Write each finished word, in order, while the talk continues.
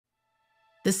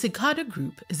The Cicada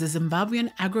Group is a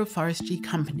Zimbabwean agroforestry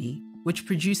company which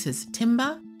produces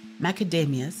timber,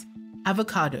 macadamias,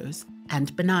 avocados,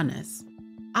 and bananas.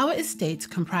 Our estates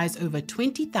comprise over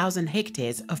 20,000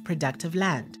 hectares of productive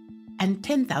land and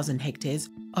 10,000 hectares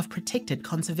of protected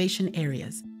conservation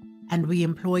areas, and we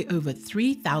employ over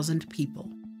 3,000 people.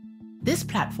 This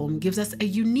platform gives us a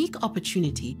unique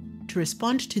opportunity to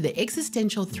respond to the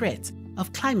existential threats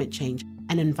of climate change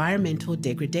and environmental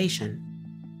degradation.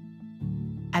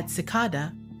 At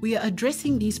Cicada, we are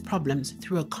addressing these problems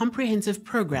through a comprehensive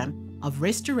program of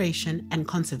restoration and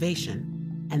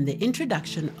conservation and the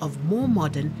introduction of more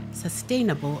modern,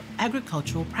 sustainable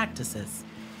agricultural practices.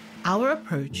 Our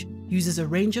approach uses a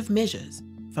range of measures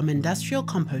from industrial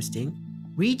composting,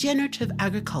 regenerative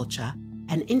agriculture,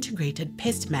 and integrated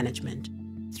pest management,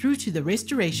 through to the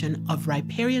restoration of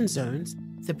riparian zones,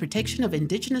 the protection of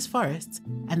indigenous forests,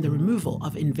 and the removal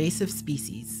of invasive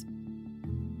species.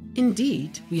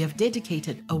 Indeed, we have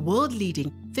dedicated a world-leading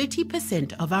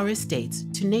 30% of our estates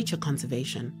to nature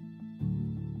conservation.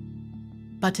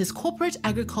 But as corporate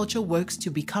agriculture works to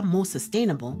become more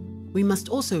sustainable, we must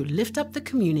also lift up the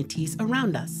communities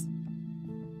around us.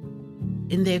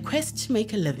 In their quest to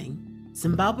make a living,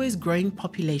 Zimbabwe's growing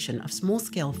population of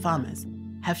small-scale farmers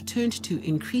have turned to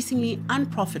increasingly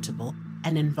unprofitable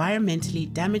and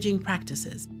environmentally damaging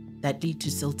practices that lead to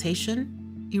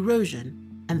siltation, erosion,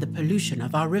 and the pollution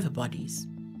of our river bodies.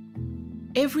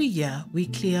 Every year, we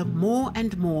clear more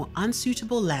and more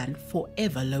unsuitable land for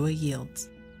ever lower yields.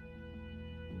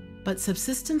 But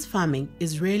subsistence farming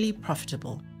is rarely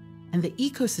profitable, and the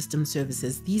ecosystem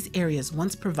services these areas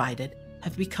once provided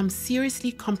have become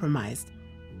seriously compromised,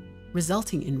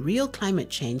 resulting in real climate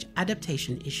change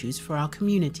adaptation issues for our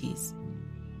communities.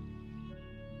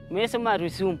 Mese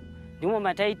marusumu ndimo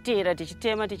mataitera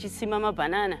tichitema tichisima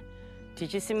mabanana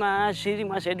tichisima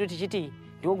zvirimwa zvedu tichiti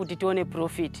ndokuti tione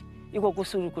profit iko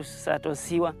kusuri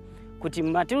kusatosiwa kuti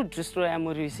matiri destroya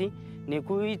murisi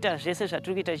nekuita zvese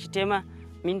zvatiri kuita tichitema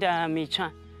minda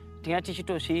mitsva tingati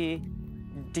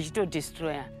tichito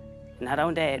destroya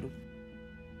nharaunda yedu.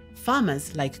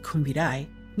 Farmers like Kumbirai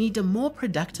need a more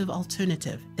productive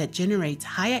alternative that generates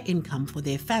higher income for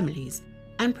their families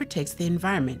and protects the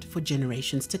environment for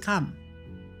generations to come.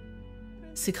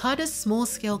 Cicada's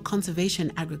small-scale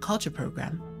conservation agriculture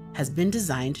program has been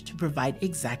designed to provide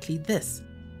exactly this,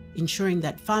 ensuring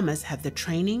that farmers have the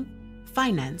training,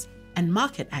 finance, and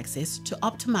market access to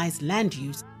optimize land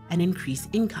use and increase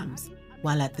incomes,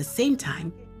 while at the same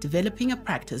time developing a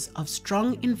practice of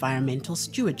strong environmental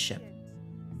stewardship.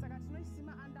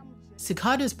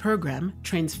 Cicada's program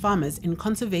trains farmers in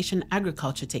conservation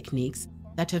agriculture techniques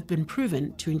that have been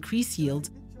proven to increase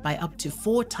yields by up to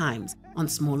 4 times on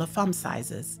smaller farm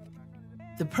sizes.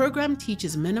 The program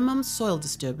teaches minimum soil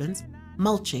disturbance,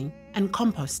 mulching, and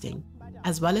composting,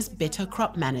 as well as better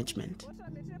crop management.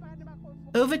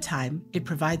 Over time, it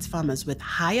provides farmers with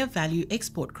higher value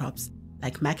export crops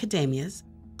like macadamias,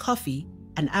 coffee,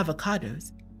 and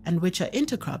avocados, and which are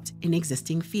intercropped in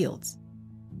existing fields.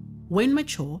 When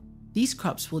mature, these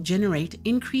crops will generate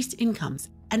increased incomes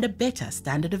and a better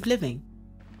standard of living.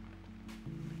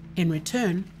 In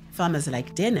return, farmers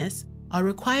like Dennis are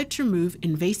required to remove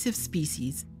invasive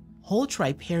species, halt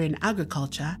riparian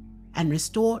agriculture, and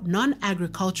restore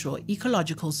non-agricultural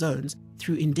ecological zones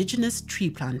through indigenous tree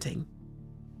planting.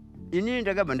 Ini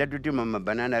ndakabva ndatotema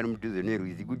mabanana ari mudhuze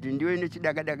nerwizi kuti ndiwe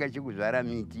nechidakadaka chekuzvara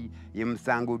miti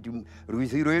yemusango kuti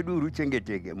rwizi rwedu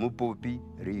ruchengeteke mupopi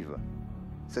river.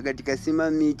 Saka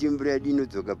tikasima miti mvura yedu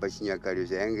inodzoka pachinyakare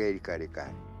zvayanga iri kare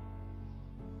kare.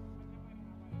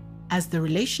 As the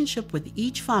relationship with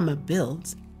each farmer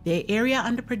builds, their area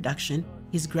under production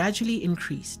is gradually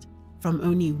increased from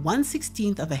only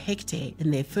 1/16 of a hectare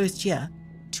in their first year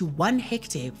to 1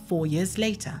 hectare 4 years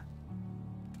later.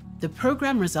 The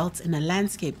program results in a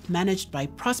landscape managed by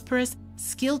prosperous,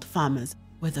 skilled farmers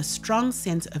with a strong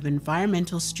sense of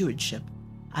environmental stewardship,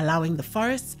 allowing the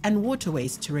forests and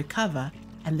waterways to recover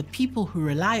and the people who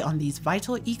rely on these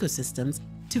vital ecosystems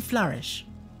to flourish.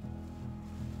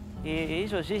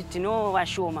 Izvozvi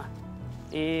tinovashoma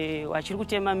vachiri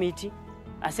kutema miti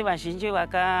asi vazhinji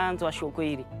vakanzwa shoko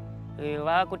iri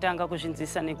vakutanga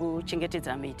kuzvinzisa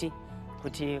nekuchengetedza miti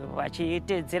kuti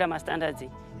vachiteedzera mastandards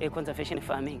econservation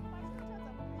farming.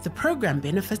 The program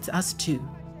benefits us too.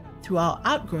 Through our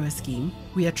outgrower scheme,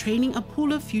 we are training a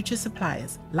pool of future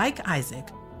suppliers like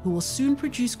Isaac who will soon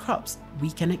produce crops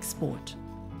we can export.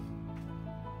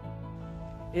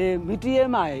 Miti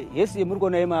yemai yesi yemuri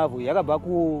kuona yemavhu yakabva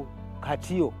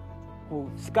kukatiyo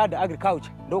Cicada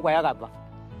agriculture ndokwa yakabva.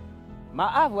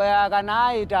 Maavhu aya kana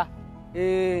aita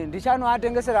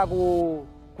ndichanoatengesera ku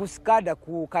Cicada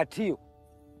kukatiyo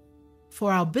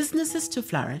For our businesses to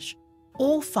flourish,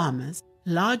 all farmers,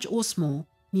 large or small,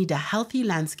 need a healthy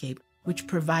landscape which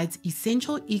provides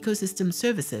essential ecosystem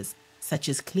services such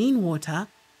as clean water,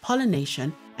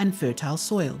 pollination, and fertile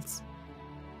soils.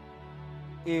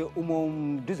 Umo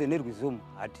mudhuze nerwizi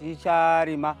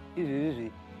haticharima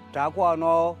izvizvi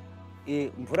takuwanawo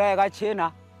mvura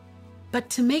yakachena. But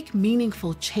to make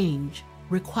meaningful change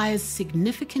requires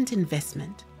significant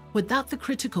investment. Without the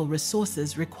critical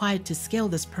resources required to scale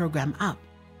this program up,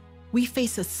 we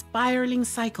face a spiraling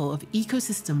cycle of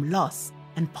ecosystem loss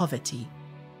and poverty.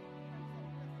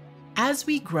 As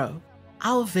we grow,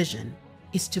 our vision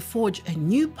is to forge a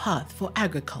new path for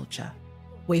agriculture,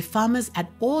 where farmers at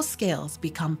all scales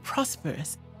become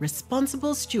prosperous,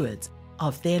 responsible stewards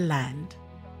of their land.